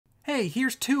Hey,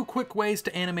 here's 2 quick ways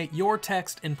to animate your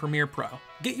text in Premiere Pro.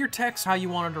 Get your text how you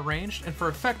want it arranged, and for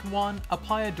effect 1,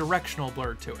 apply a directional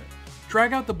blur to it.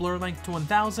 Drag out the blur length to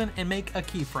 1000 and make a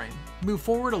keyframe. Move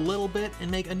forward a little bit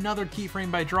and make another keyframe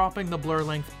by dropping the blur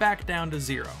length back down to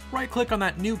 0. Right click on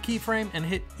that new keyframe and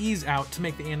hit ease out to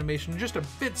make the animation just a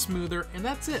bit smoother, and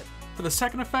that's it. For the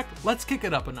second effect, let's kick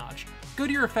it up a notch. Go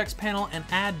to your effects panel and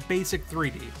add basic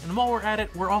 3D, and while we're at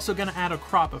it, we're also going to add a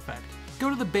crop effect. Go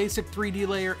to the basic 3D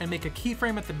layer and make a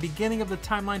keyframe at the beginning of the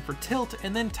timeline for tilt,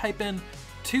 and then type in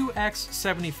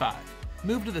 2x75.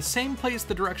 Move to the same place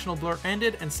the directional blur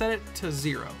ended and set it to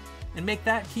 0, and make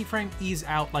that keyframe ease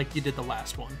out like you did the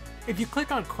last one. If you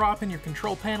click on crop in your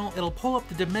control panel, it'll pull up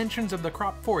the dimensions of the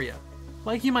crop for you.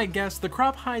 Like you might guess, the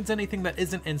crop hides anything that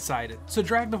isn't inside it, so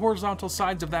drag the horizontal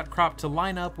sides of that crop to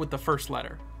line up with the first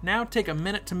letter. Now take a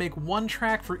minute to make one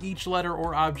track for each letter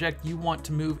or object you want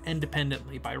to move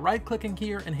independently by right-clicking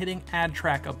here and hitting Add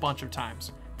Track a bunch of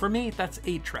times. For me, that's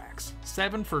 8 tracks,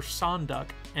 7 for Sonduck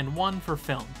and 1 for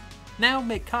Film. Now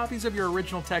make copies of your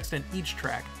original text in each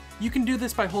track. You can do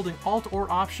this by holding Alt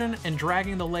or Option and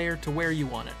dragging the layer to where you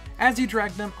want it. As you drag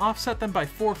them, offset them by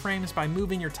 4 frames by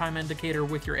moving your time indicator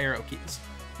with your arrow keys.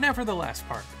 Now for the last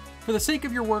part. For the sake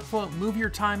of your workflow, move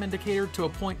your time indicator to a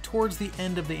point towards the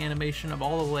end of the animation of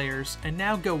all the layers, and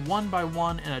now go one by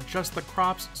one and adjust the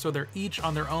crops so they're each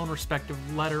on their own respective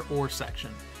letter or section.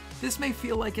 This may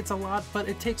feel like it's a lot, but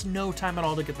it takes no time at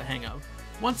all to get the hang of.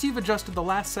 Once you've adjusted the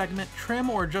last segment, trim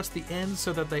or adjust the ends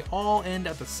so that they all end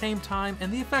at the same time,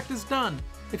 and the effect is done.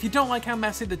 If you don't like how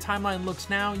messy the timeline looks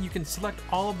now, you can select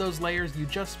all of those layers you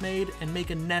just made and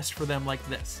make a nest for them like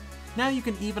this. Now you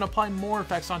can even apply more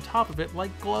effects on top of it,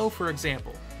 like glow for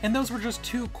example. And those were just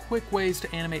 2 quick ways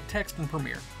to animate text in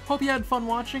Premiere. Hope you had fun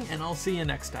watching, and I'll see you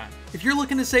next time. If you're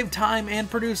looking to save time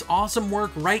and produce awesome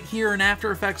work right here in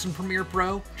After Effects in Premiere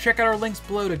Pro, check out our links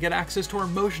below to get access to our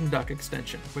Motion Duck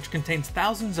extension, which contains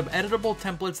thousands of editable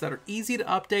templates that are easy to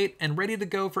update and ready to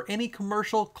go for any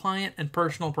commercial, client, and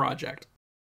personal project.